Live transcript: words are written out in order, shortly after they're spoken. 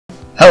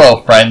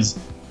Hello friends,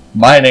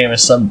 my name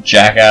is some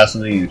jackass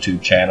of the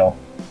YouTube channel,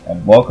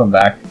 and welcome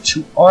back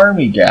to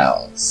Army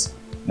Gals.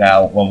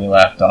 Now, when we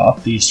left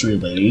off, these three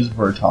ladies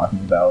were talking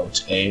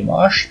about a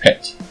mosh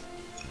pit.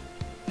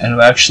 And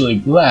I'm actually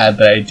glad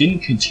that I didn't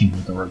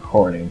continue the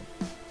recording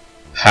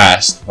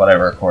past what I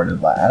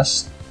recorded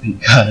last,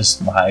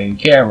 because my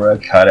camera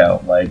cut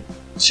out like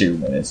 2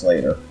 minutes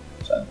later.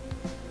 So,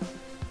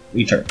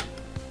 return.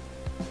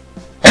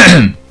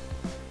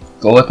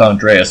 Go with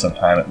Andrea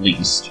sometime at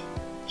least.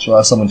 She'll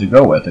have someone to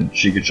go with and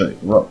she can show you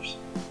the ropes.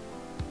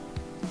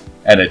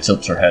 Edda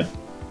tilts her head.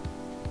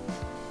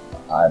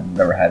 I've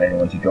never had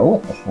anyone to go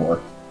with before.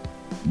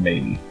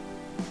 Maybe.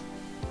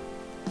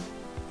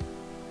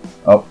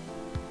 Oh.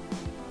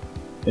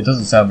 It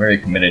doesn't sound very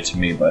committed to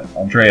me, but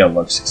Andrea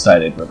looks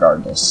excited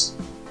regardless.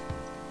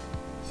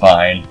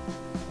 Fine.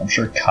 I'm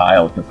sure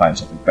Kyle could find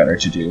something better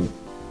to do.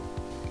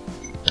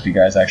 If you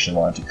guys actually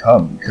wanted to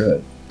come, you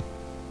could.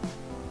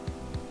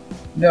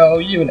 No,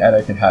 you and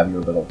Edda can have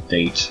your little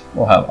date.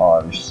 We'll have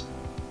ours.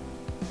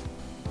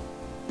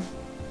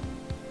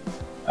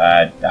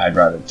 I'd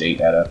rather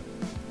date Edda.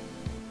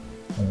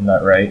 Isn't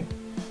that right?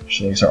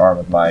 She links her arm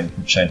with mine,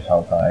 her chin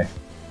held high.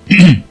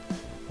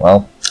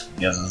 Well, I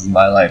guess this is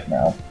my life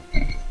now.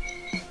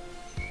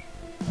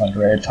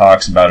 Andrea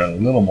talks about it a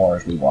little more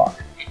as we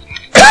walk.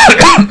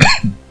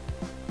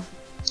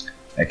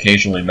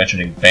 Occasionally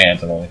mentioning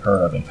bands I've only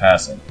heard of in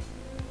passing.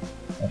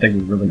 I think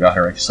we really got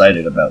her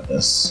excited about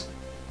this.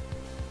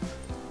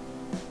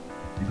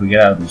 If we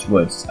get out of these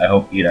woods, I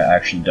hope EDDA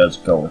actually does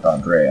go with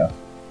Andrea.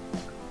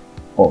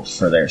 Both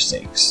for their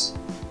sakes.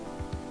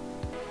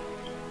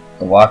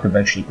 The walk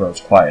eventually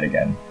grows quiet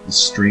again, the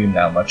stream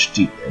now much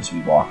deeper as we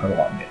walk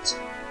along it.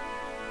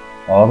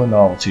 All the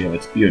novelty of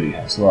its beauty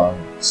has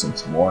long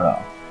since worn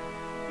off.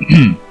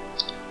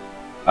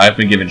 I've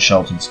been given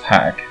Shelton's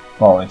pack,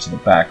 falling to the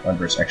back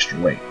under its extra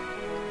weight.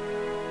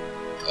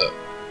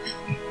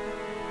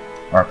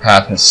 Our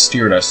path has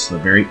steered us to the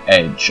very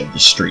edge of the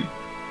street.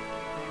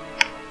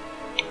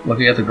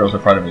 Looking at the girls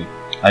in front of me,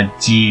 a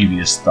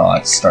devious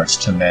thought starts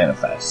to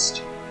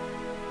manifest.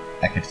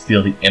 I can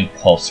feel the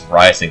impulse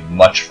rising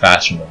much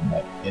faster than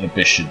my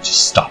inhibition to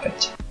stop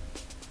it.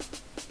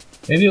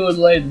 Maybe it would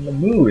lighten the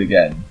mood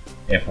again,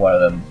 if one of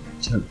them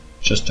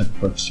just took a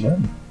quick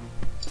swim.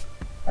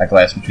 I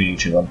glance between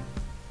each of them.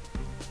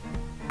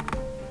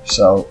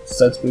 So,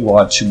 since we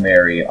want to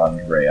marry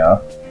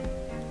Andrea,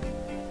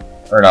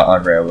 or not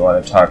Andrea, we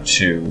want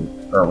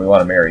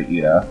to marry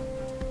EDDA.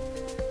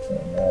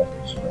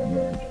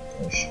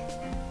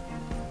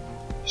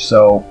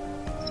 So,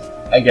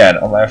 again,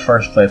 on my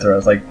first playthrough, I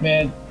was like,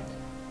 man,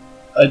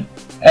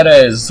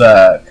 Edda is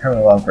coming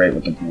along great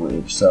with the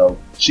group, so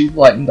she's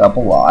lightened up a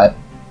lot.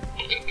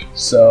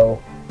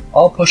 So,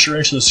 I'll push her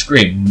into the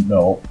stream.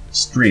 No.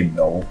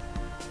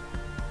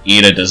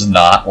 EDDA does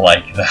not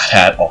like that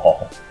at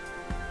all.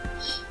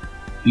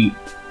 The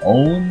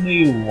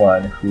only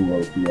one who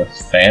will be a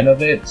fan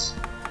of it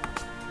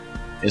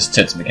is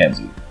Tits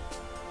Mackenzie.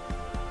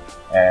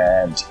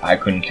 And I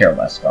couldn't care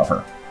less about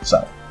her,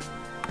 so.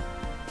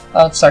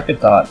 On second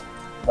thought,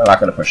 we're not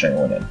going to push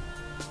anyone in.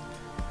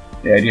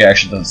 The idea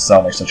actually doesn't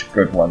sound like such a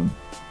good one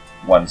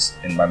once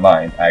in my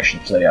mind I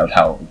actually played out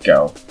how it would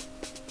go.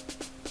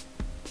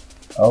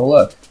 Oh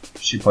look,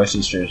 she points to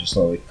the stairs and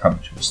slowly come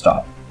to a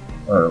stop.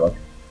 Or look,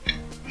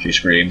 she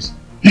screams.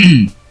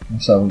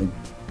 Suddenly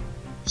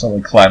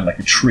climb like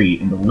a tree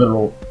in the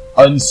literal,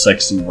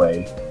 unsexy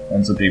way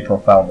ends up being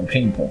profoundly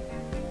painful.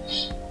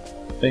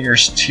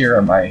 Fingers tear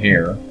at my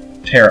hair,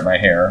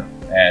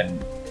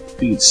 and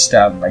feet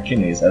stab my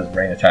kidneys as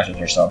Rain attaches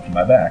herself to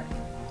my back.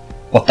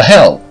 What the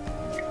hell?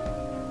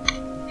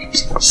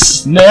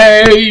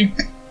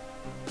 Snake!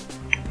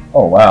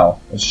 Oh wow,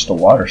 it's just a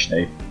water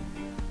snake.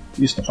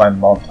 We used to find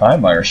them all the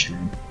time by our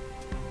stream.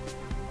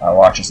 I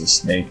watch as the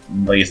snake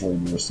lazily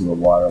moves through the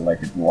water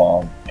like a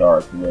long,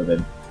 dark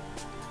ribbon.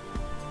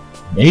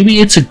 Maybe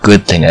it's a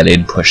good thing I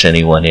didn't push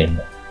anyone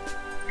in.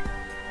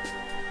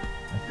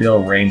 I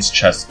feel Rain's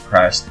chest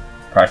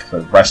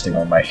practically resting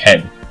on my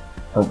head,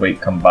 her weight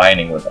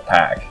combining with the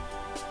pack.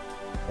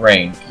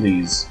 Rain,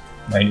 please.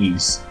 My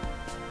knees.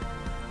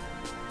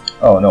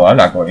 Oh no, I'm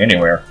not going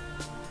anywhere.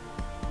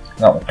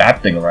 Not with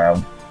that thing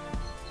around.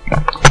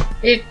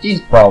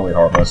 He's probably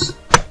harmless.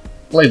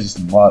 Blazes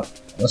a lot.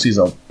 Unless he's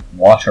a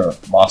water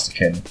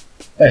mossikin,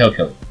 then he'll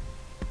kill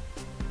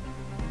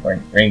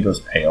you. Rain goes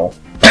pale.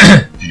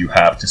 Did you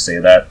have to say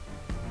that?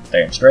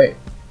 Damn straight.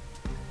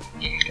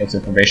 It's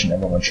information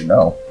everyone should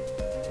know.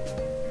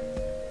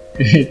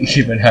 It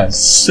even has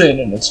sin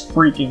in its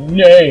freaking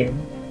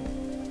name!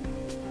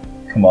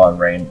 Come on,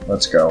 Rain,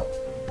 let's go.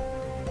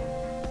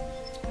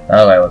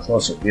 Now that I look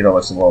closer, EDDA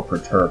looks a little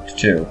perturbed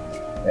too.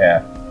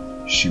 Yeah,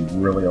 she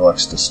really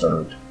looks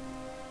disturbed.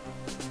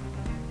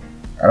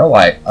 I don't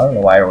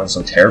know why everyone's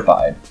so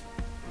terrified.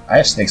 I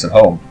have snakes at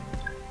home.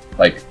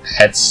 Like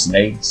pet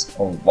snakes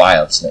or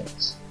wild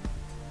snakes.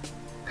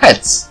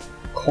 Pets!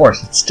 Of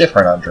course, it's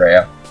different,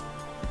 Andrea.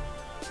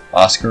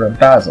 Oscar and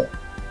Basil.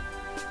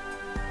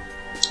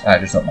 I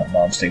just thought my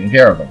mom's taking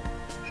care of them.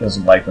 She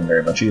doesn't like them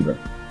very much either.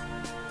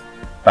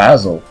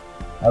 Basil.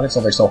 How did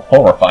something so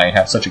horrifying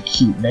have such a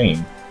cute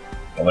name?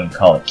 I wouldn't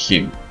call it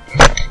cute.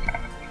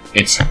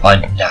 It's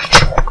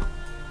unnatural.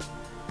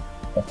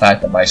 The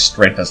fact that my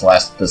strength has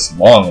lasted this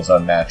long is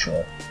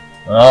unnatural.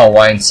 I'll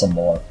whine some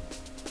more.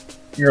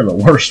 You're the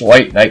worst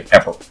white knight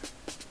ever.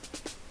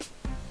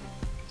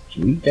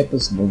 Should we get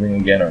this moving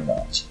again or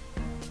not?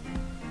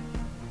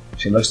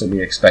 She looks at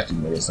me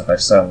expectantly as if I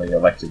suddenly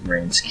elected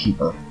RAEN's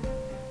keeper.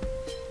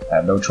 I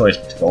have no choice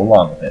but to go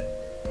along with it.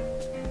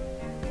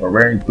 We're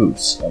wearing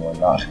boots and we're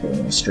not going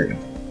in the street.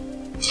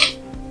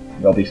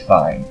 You'll be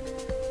fine.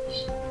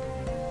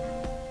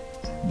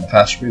 And the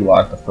faster we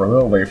walk, the further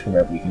away from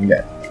it we can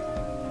get.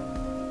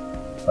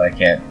 But I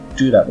can't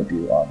do that with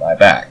you on my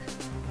back.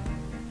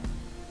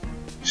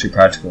 She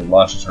practically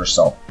launches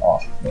herself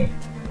off of me.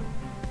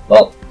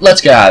 Well,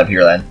 let's get out of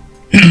here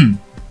then.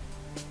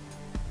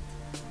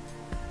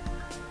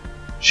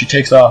 She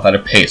takes off at a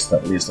pace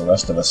that leaves the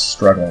rest of us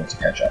struggling to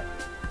catch up.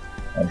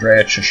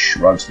 Andrea just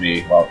shrugs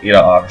me while EDDA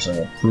offers an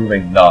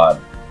approving nod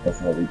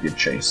before we give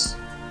chase.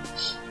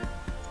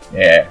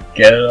 Yeah,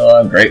 get it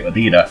on great with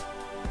EDDA.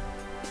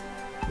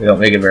 We don't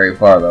make it very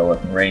far though,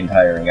 with RAEN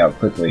tiring out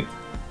quickly.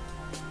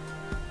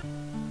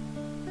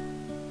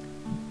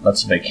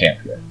 Let's make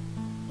camp here.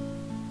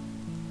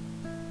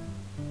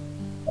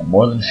 I'm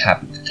more than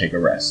happy to take a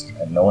rest,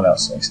 and no one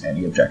else makes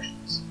any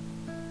objections.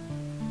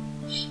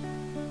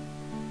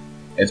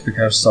 It's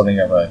because something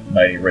of a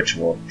nightly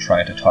ritual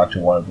trying to talk to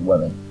one of the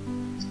women.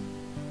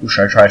 Who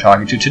should I try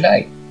talking to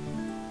tonight?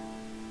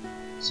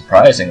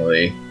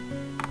 Surprisingly,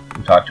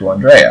 we talk to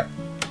Andrea.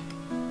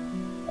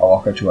 I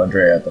walk up to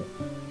Andrea at the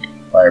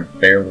fire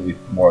barely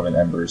more than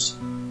embers.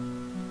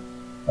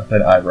 A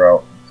thin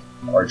eyebrow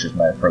arches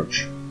my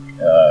approach.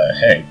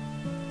 Hey.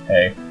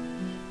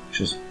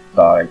 Just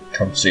thought I'd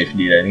come see if you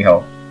need any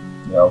help.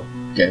 You know,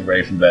 getting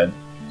ready for bed.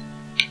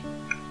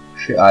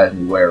 She eyes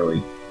me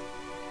warily.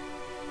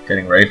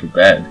 Getting ready for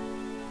bed?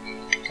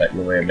 Is that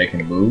your way of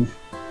making a move?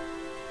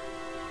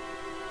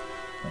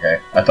 Okay,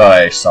 I thought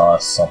I saw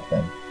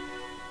something.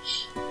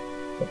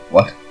 But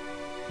what?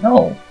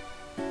 No!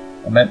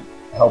 I meant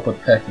help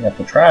with picking up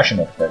the trash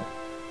and everything.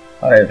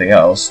 Not anything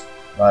else.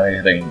 Not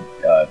anything,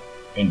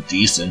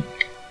 indecent.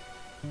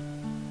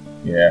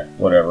 Yeah,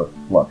 whatever.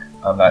 Look,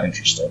 I'm not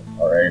interested,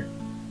 alright?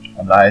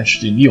 I'm not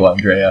interested in you,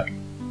 Andrea.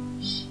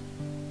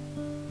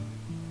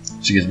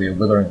 She gives me a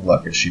withering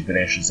look as she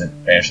vanishes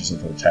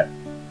into the tent.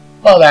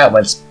 Well, that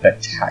went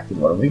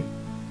spectacularly.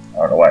 I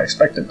don't know what I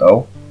expected,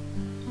 though.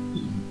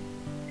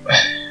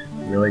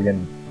 Really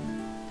getting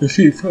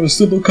defeat from a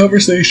simple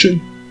conversation.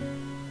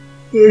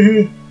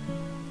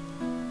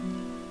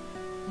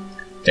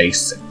 Day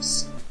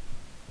 6.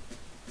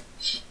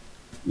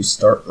 We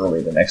start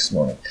early the next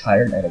morning,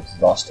 tired and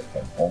exhausted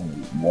from only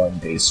one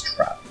day's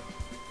travel.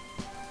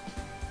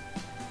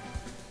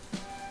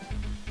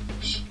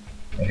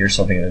 I hear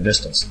something in the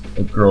distance.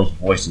 The girls'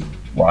 voices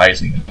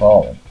rising and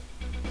falling.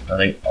 Are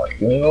they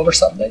arguing over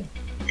something?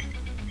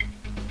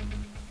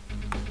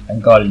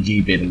 I've got a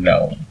G bit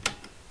no.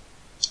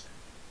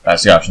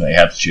 That's the option that you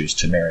have to choose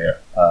to marry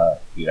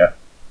EDDA.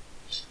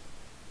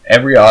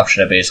 Every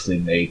option I basically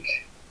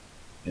make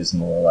is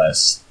more or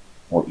less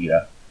for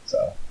EDDA,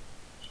 so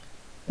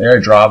their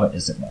drama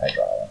isn't my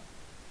drama.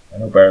 I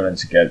know better than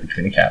to get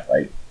between a cat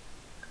fight.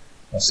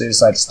 Once they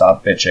decide to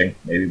stop bitching,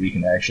 maybe we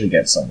can actually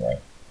get somewhere.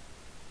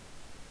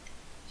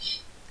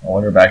 I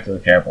wander back to the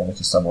camp only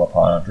to stumble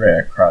upon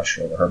Andrea crouched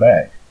over her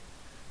bag.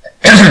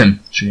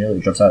 She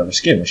nearly jumps out of her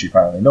skin when she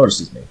finally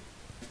notices me.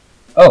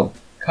 Oh,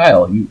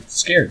 Kyle, you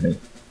scared me.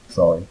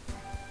 Sorry.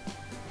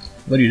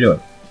 What are you doing?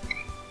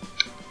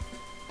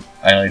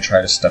 I only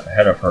try to step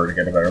ahead of her to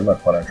get a better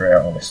look, but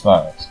Andrea only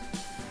smiles.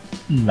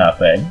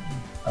 Nothing.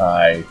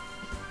 I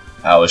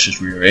was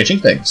just rearranging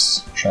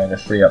things, trying to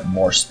free up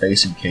more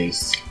space in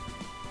case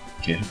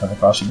we come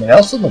across something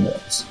else in the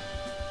woods.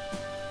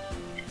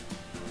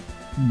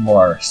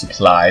 More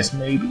supplies,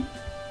 maybe?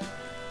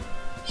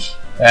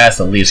 That's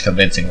the least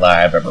convincing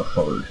lie I've ever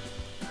heard.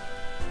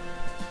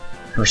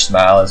 Her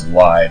smile is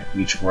wide,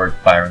 each word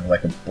firing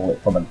like a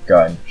bullet from a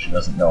gun she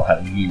doesn't know how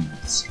to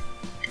use.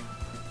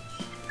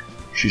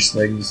 She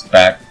slings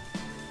the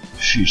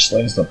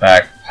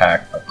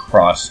backpack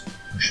across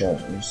her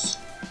shoulders.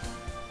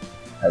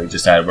 Have we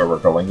decided where we're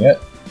going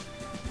yet?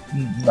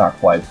 Not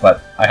quite,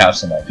 but I have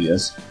some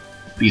ideas.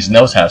 These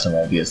notes have some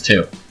ideas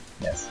too.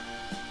 Yes.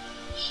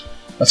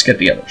 Let's get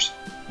the others.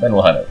 Then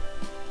we'll head out.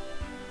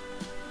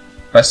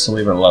 Best to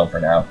leave it alone for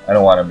now. I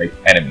don't want to make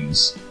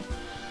enemies.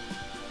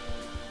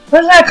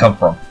 Where did that come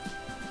from?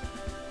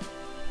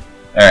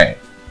 Alright.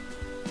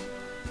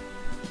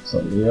 So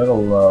leave it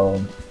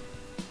alone.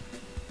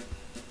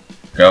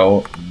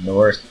 Go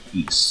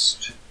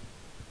northeast.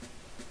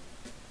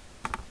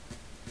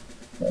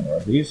 Go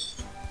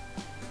northeast.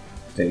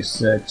 Day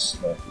 6,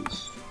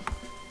 northeast.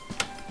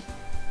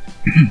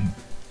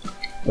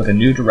 With a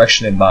new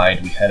direction in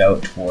mind, we head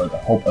out toward the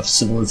hope of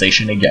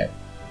civilization again.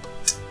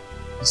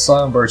 The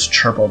songbirds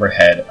chirp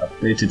overhead, a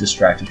bit too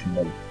distracted from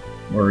the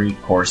worry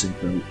coursing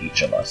through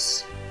each of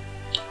us.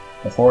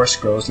 The forest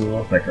grows a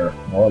little thicker,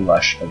 more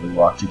lush as we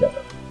walk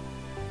together.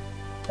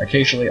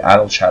 Occasionally,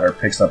 idle chatter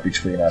picks up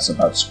between us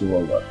about school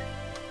or work.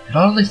 It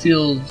hardly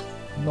feels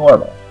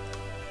normal.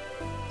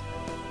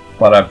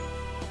 But I'm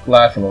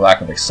glad for the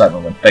lack of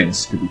excitement when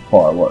things could be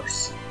far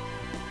worse.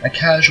 A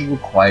casual,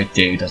 quiet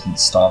day doesn't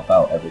stomp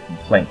out every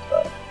complaint,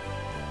 though.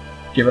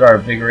 Given our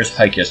vigorous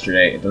hike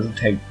yesterday, it doesn't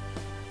take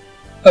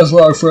as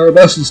long for our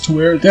muscles to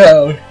wear it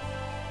down.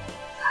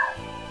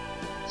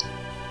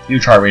 You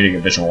try reading a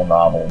visual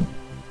novel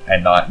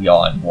and not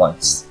yawn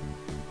once.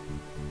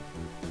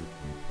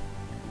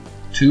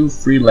 2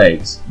 free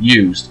legs,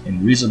 used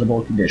in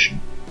reasonable condition.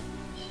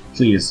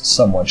 Please,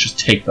 someone just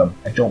take them.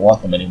 I don't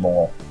want them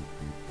anymore.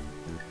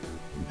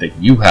 You think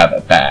you have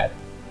it bad.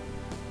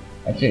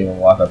 I can't even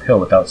walk uphill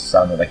without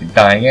sounding like a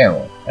dying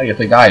animal. How do you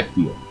think I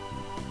feel?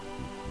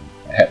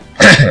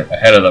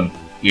 Ahead of them,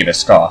 EDDA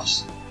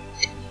scoffs.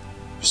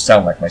 You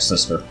sound like my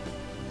sister.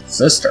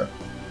 Sister?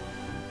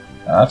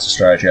 Now, that's a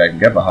strategy I can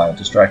get behind,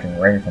 distracting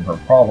RAEN from her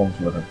problems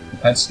with her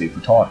propensity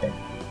for talking.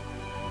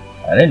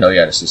 I didn't know you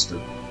had a sister.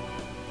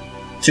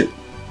 2.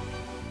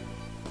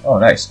 Oh,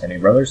 nice. Any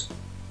brothers?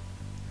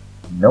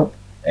 Nope.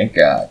 Thank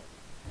God.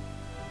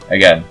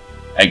 Again,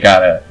 I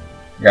gotta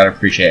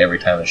appreciate every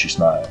time that she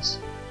smiles.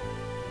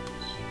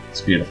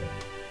 It's beautiful.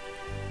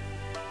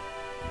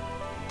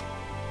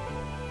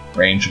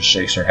 RAEN just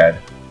shakes her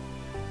head.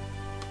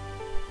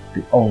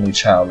 The only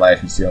child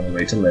life is the only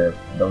way to live,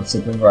 no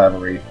sibling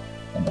rivalry,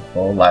 and the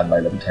full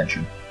limelight of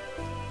attention.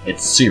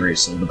 It's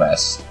seriously the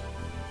best.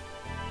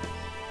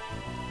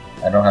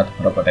 I don't have to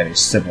put up with any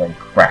sibling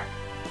crap.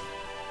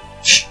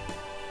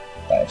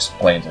 That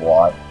explains a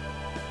lot.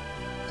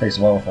 It takes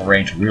a while for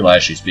RAEN to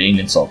realize she's being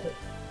insulted.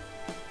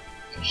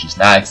 She's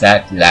not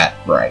exactly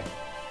that bright.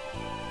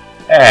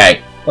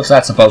 Hey, what's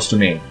that supposed to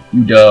mean?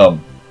 You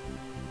dumb.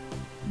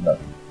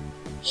 Nothing.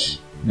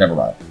 Never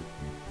mind.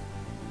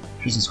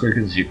 Just as quick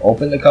as she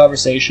opened the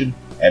conversation,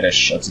 EDDA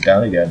shuts it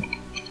down again.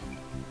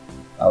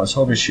 I was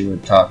hoping she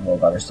would talk more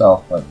about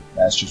herself, but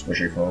that's just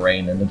wishing for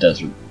rain in the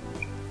desert.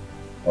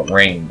 But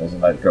RAEN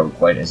doesn't let go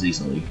quite as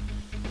easily.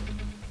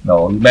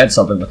 No, you meant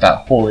something with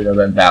that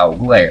holier-than-thou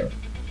glare.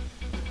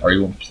 Are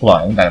you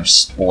implying that I'm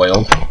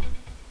spoiled?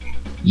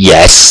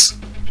 Yes.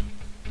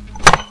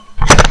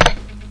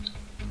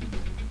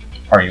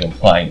 Are you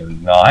implying you're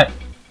not?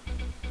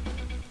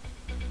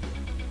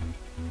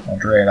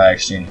 Andre and I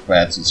exchange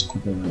glances,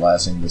 quickly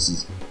realizing this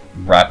is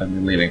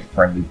rapidly leaving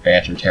friendly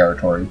banter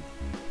territory.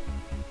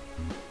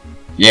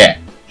 Yeah,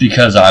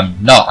 because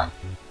I'm not.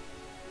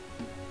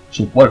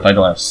 So what if I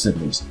don't have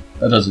siblings?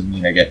 That doesn't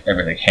mean I get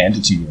everything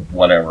handed to me or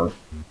whatever.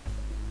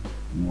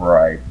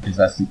 Right, because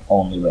that's the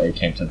only way I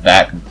came to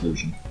that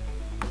conclusion.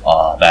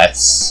 Ah, that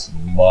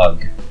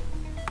smug.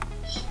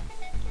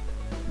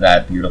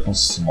 That beautiful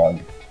smug.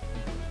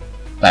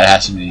 That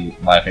has to be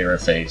my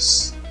favorite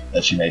face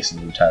that she makes in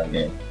the entire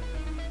game.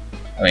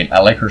 I mean, I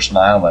like her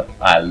smile, but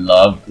I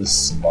love the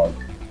smug.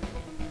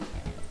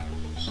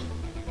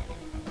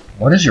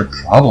 What is your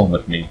problem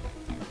with me?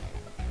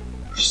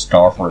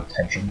 Star for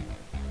attention?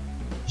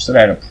 You said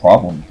I had a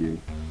problem with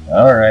you.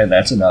 Alright,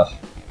 that's enough.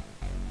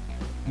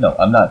 No,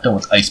 I'm not done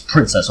with Ice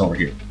Princess over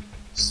here.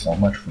 So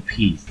much for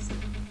peace.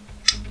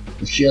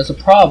 If she has a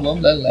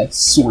problem, then let's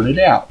sort it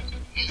out.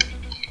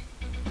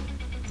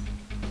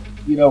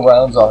 You know,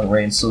 rounds on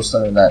RAEN so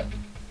sudden that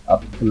a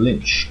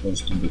flinch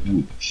goes through the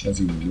group. She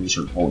doesn't even raise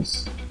her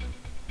voice.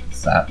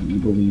 Is that what you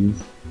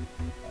believe?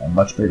 I have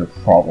much bigger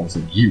problems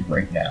than you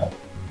right now.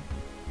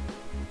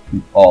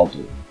 We all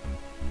do.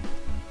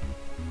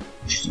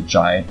 She's a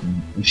giant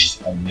and she's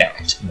a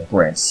gnat in the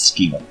grand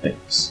scheme of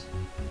things.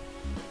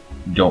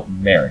 You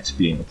don't merit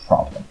being a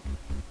problem.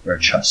 You're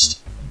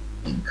just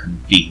an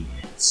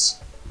inconvenience.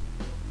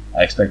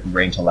 I expect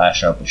RAEN to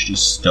lash out, but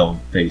she's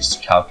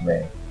stone-faced,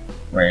 calculating.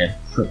 RAEN's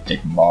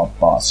cryptic mob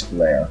boss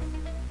glare.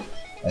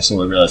 I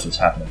slowly realized what's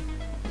happening.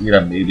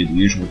 EDDA may be the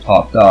usual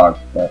top dog,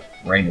 but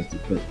RAEN is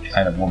the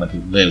kind of woman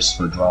who lives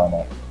for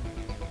drama.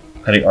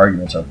 Petty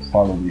arguments are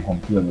probably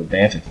home field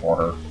advantage for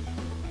her.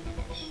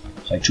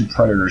 It's like two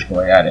predators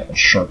going at it, a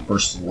shark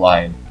versus a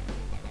lion,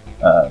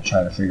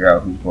 trying to figure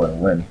out who's going to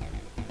win.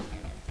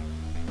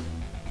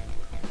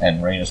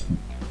 And RAEN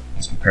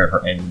has prepared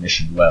her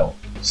ammunition well,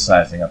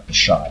 sizing up the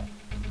shot.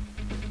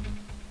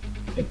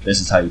 If this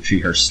is how you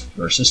treat her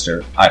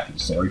sister, I feel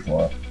sorry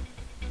for her.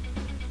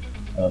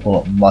 The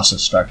bullet must have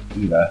struck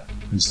EDDA,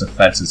 whose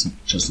defense is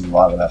just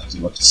long enough to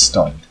look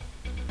stunned.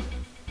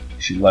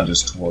 She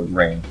lunges toward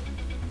RAEN.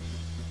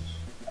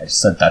 I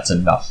said that's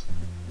enough.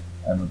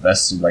 I'm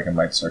invested like I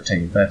might start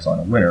taking bets on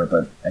a winner,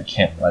 but I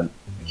can't let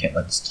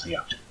this play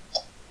out.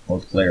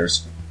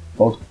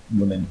 Both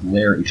women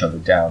glare each other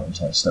down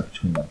until I step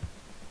between them.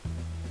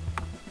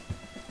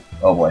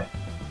 Oh boy.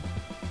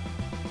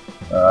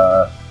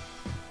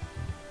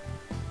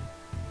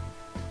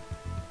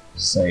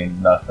 Say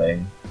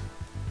nothing.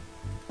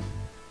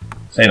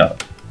 Say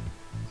nothing.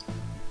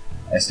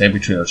 I stay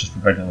between us, just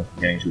preventing them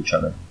from getting to each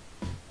other.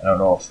 I don't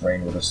know if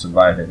RAEN would have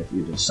survived it if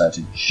we decided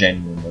to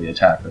genuinely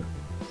attack her.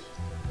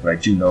 But I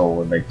do know it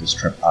would make this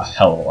trip a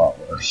hell of a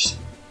lot worse.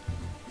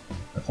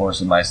 The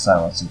force of my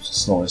silence seems to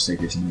slowly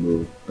sink into the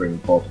move, bringing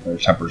both of their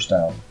tempers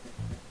down.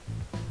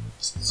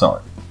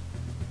 Sorry.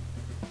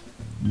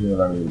 You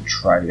never even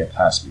try to get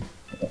past me,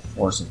 but the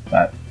force of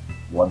that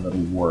one little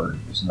word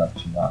was enough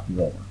to knock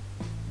me over.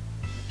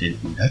 Did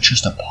EDDA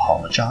just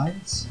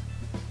apologize?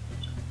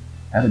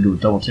 I had to do a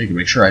double take to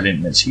make sure I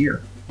didn't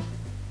mishear.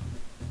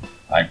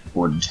 I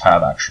wouldn't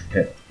have actually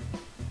hit it.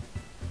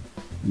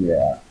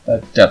 Yeah,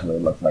 that definitely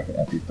looked like an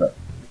empty threat.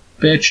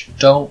 Bitch,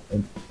 don't...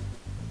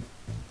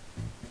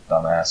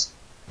 Dumbass.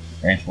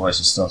 Rain's voice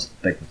is still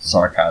thick with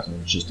sarcasm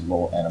and just a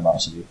little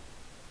animosity.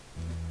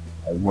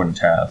 I wouldn't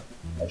have.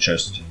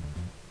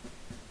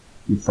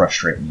 You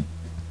frustrate me.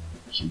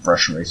 She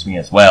frustrates me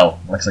as well.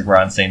 Looks like we're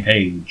on the same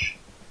page.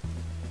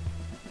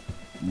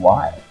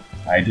 Why?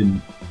 You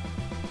didn't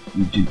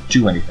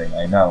do anything,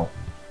 I know.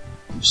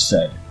 You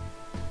said.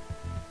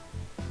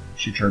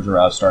 She turns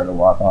around, starting to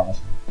walk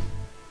off.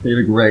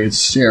 Leaving Rain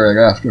staring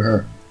after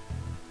her.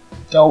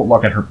 Don't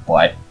look at her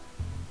butt.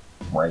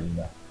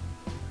 Rain.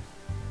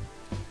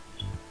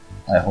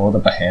 I hold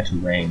up a hand to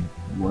Rain,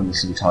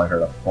 wordlessly telling her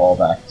to fall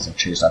back as I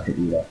chase after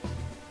EDDA.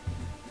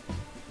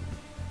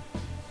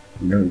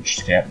 You know you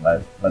just can't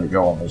let it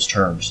go on those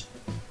terms.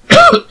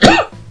 With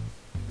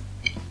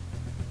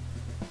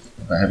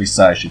a heavy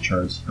sigh, she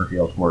turns her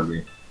heel toward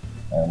me,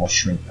 and I almost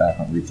shrink back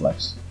on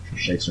reflex. She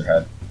shakes her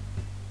head.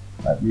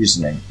 My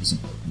reasoning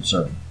isn't a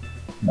concern.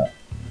 No.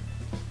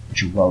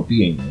 What your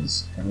well-being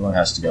is, everyone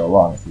has to get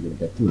along if we're going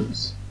to get through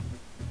this.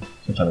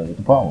 So tell me what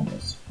the problem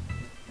is.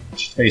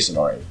 Just face it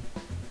already.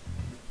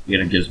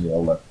 EDDA gives me a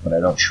look, but I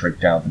don't shrink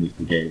down beneath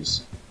the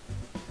gaze.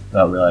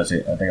 Without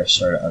realizing, I think I've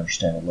started to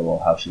understand a little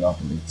how she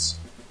operates.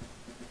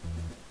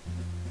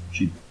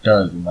 She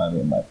does remind me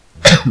of my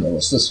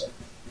little sister.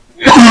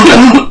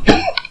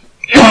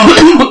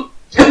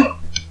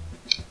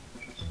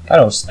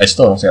 I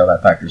still don't see how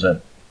that factors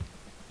in.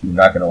 Do you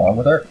not get along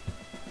with her?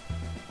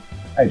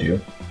 I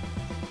do.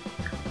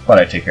 But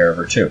I take care of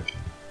her too.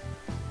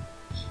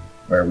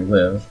 Where we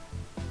live,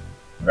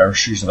 whatever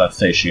she's about to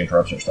say, she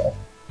interrupts herself.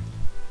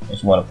 I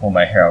just want to pull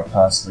my hair out,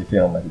 constantly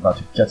feeling like I'm about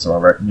to get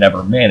somewhere, but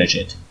never manage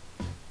it.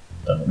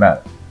 Doesn't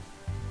matter.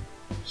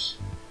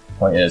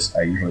 Point is,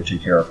 I usually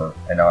take care of her,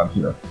 and now I'm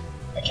here.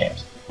 I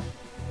can't.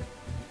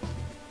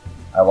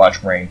 I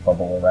watch Rain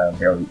fumble around,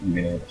 barely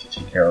even able to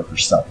take care of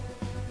herself.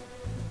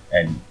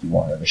 And you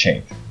want her to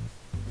change.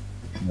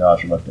 She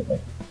nods and looked at me.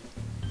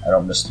 I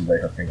don't miss the way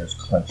her fingers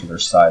clench to her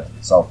sides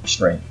with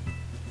self-restraint.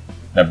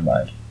 Never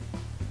mind.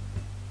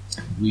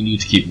 We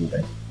need to keep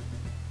moving.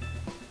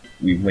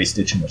 We've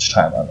wasted too much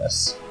time on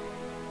this.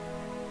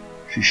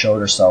 She showed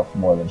herself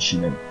more than she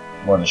meant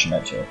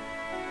to.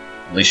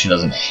 At least she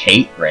doesn't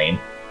hate Rain.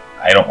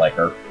 I don't like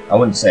her. I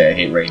wouldn't say I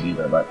hate Rain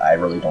either, but I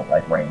really don't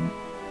like Rain.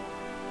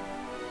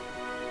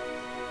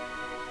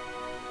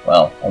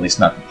 Well, at least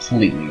not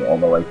completely,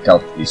 although I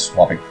doubt to be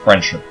swapping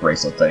friendship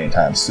bracelets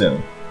anytime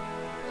soon.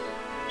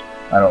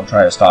 I don't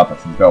try to stop her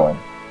from going.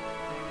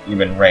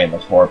 Even Rain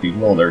looks more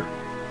bewildered.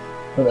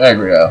 With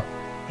aggro.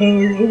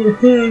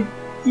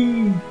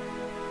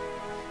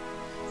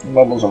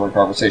 Mumbles over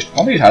conversation.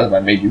 How many times have I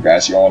made you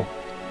guys yawn?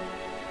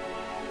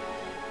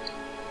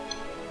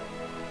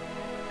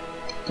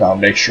 Gotta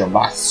make sure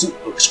my suit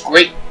looks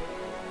great.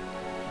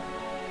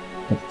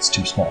 But it's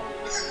too small.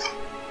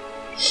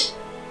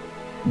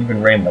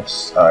 Even Rain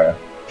looks, I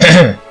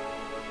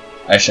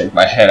shake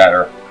my head at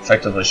her,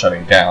 effectively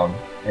shutting down,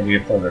 and we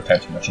further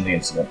attempt to mention the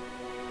incident.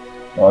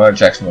 No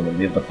objection would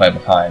leave the plan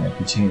behind and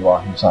continue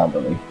walking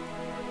somberly.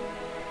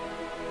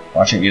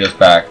 Watching EDDA's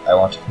back, I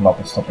want to come up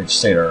with something to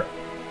say to her,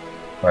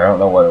 but I don't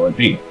know what it would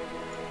be.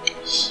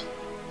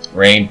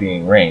 Rain,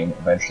 being Rain,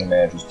 eventually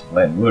manages to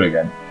blend mood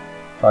again,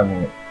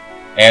 talking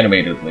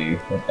animatedly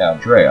with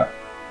Andrea.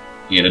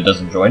 EDDA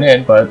doesn't join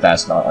in, but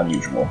that's not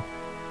unusual.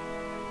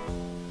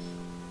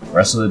 The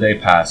rest of the day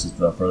passes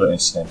without further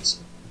incidents,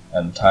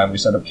 and the time we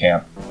set up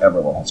camp,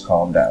 everyone has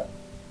calmed down.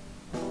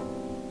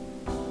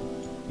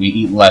 We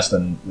eat less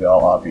than we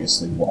all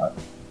obviously want.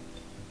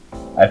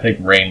 I think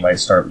Rain might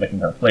start licking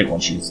her plate when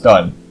she's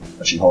done,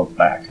 but she holds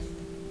back.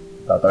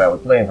 Not that I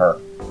would blame her,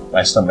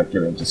 my stomach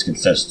giving just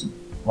consistent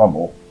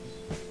rumble.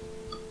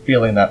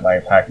 Feeling that my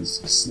pack is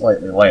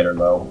slightly lighter,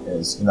 though,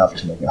 is enough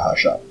to make it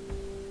hush up.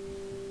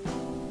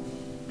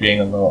 Being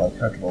a little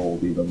uncomfortable will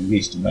be the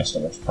least of my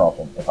stomach's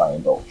problem if I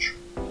indulge.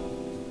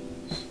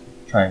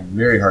 Trying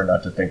very hard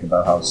not to think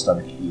about how the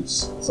stomach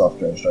eats itself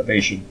during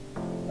starvation,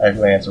 I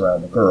glance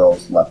around the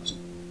girls about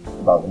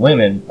the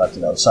women left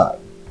it outside.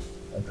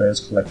 Andrea's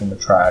collecting the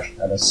trash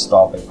and is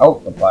stomping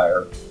out the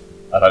fire.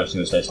 I thought I was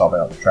going to say stomping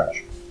out the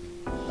trash.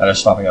 Edda's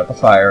stomping out the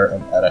fire,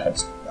 and Edda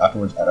heads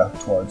afterwards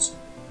towards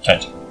the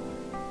tent.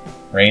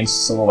 Rain's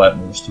silhouette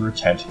moves through her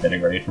tent,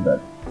 getting ready for bed.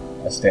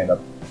 I stand up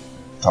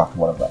to talk to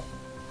one of them.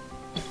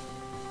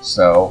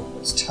 So,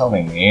 it's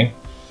telling me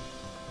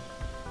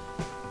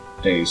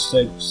Day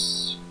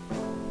 6.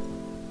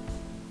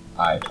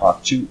 I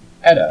talked to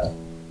EDDA.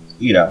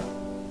 EDDA.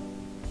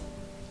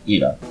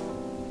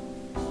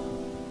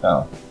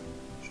 Oh.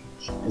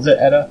 Is it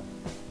EDDA?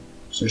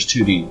 So there's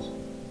 2 D's.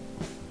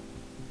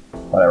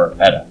 Whatever,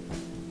 EDDA.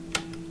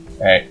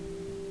 Hey.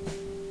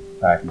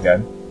 Back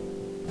again.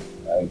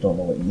 I don't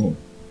know what you mean.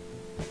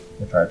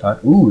 They try to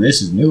talk. Ooh,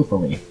 this is new for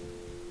me.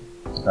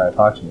 They try to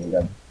talk to me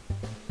again.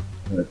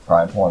 Is it a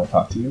crime to want to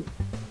talk to you?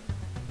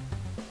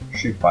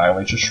 She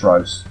finally just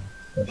shrugs,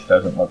 which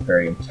doesn't look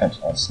very intent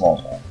on small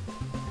talk.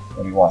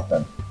 What do you want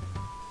then?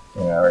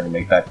 Didn't I already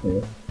make that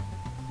clear?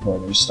 Well,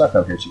 we're stuck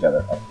out here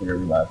together. I figure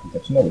we might as well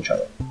get to know each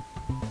other.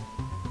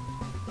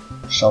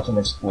 Shelton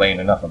explained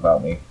enough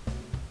about me.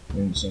 He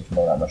didn't seem to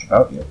know that much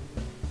about you.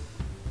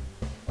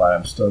 But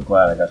I'm still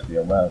glad I got to be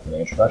around for the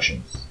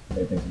introductions. It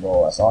made things a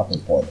little less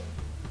awkward for me.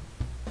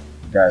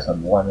 You guys had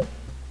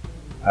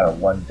a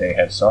one-day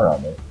head start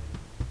on me.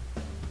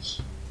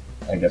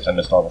 I guess I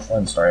missed all the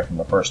fun starting from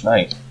the first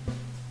night.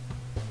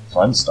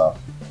 Fun stuff.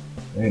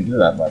 We didn't do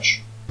that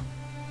much.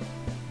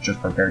 Just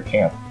prepared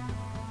camp.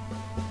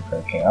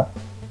 Prepared camp?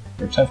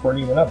 Your tents weren't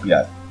even up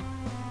yet.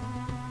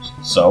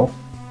 So,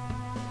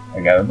 I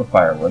gathered the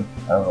firewood.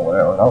 I don't know what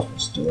everyone else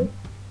was doing.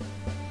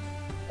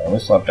 And we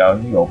slept out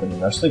in the open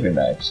in our sleeping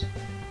bags.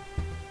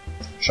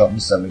 Shelton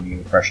said we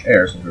needed fresh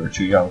air since we were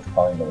too young to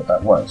probably know what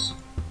that was.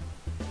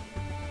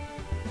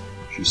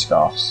 She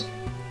scoffs.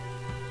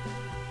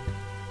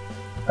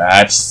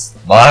 That's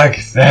smug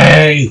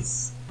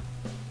face!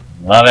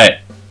 Love it!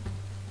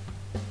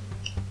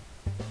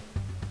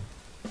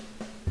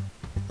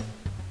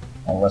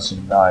 Unless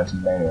you're not into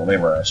manual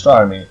labor or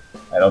astronomy,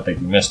 I don't think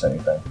you missed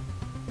anything.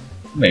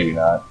 Maybe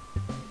not.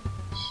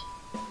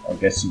 I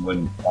guess you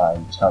wouldn't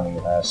mind telling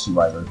me as to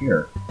why we're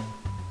here.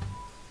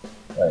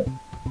 Right.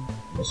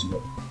 I guess you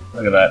would.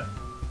 Look at that.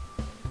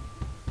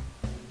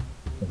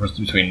 The difference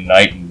between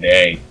night and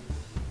day.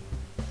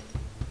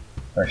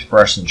 Her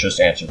expression just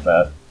answers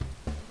that.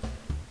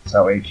 Is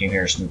that what you came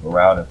here to snoop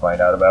around and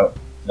find out about?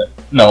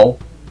 No.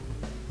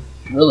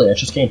 Really, I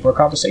just came for a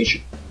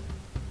conversation.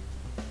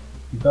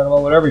 You can talk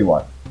about whatever you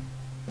want.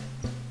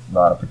 I'm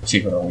not a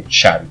particularly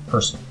chatty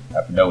person,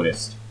 I've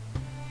noticed.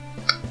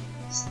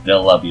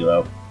 Still love you,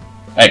 though.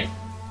 Hey!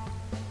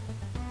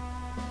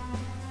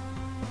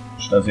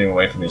 She doesn't even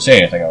wait for me to say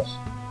anything else.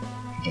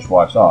 She just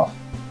walks off.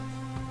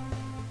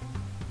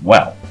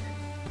 Well,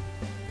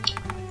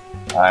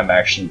 I'm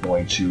actually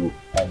going to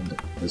end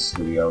this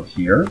video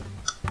here.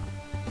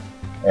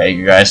 Thank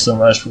you guys so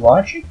much for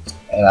watching,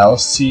 and I'll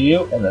see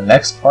you in the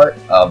next part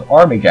of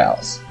Army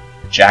Gals.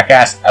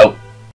 Jackass out!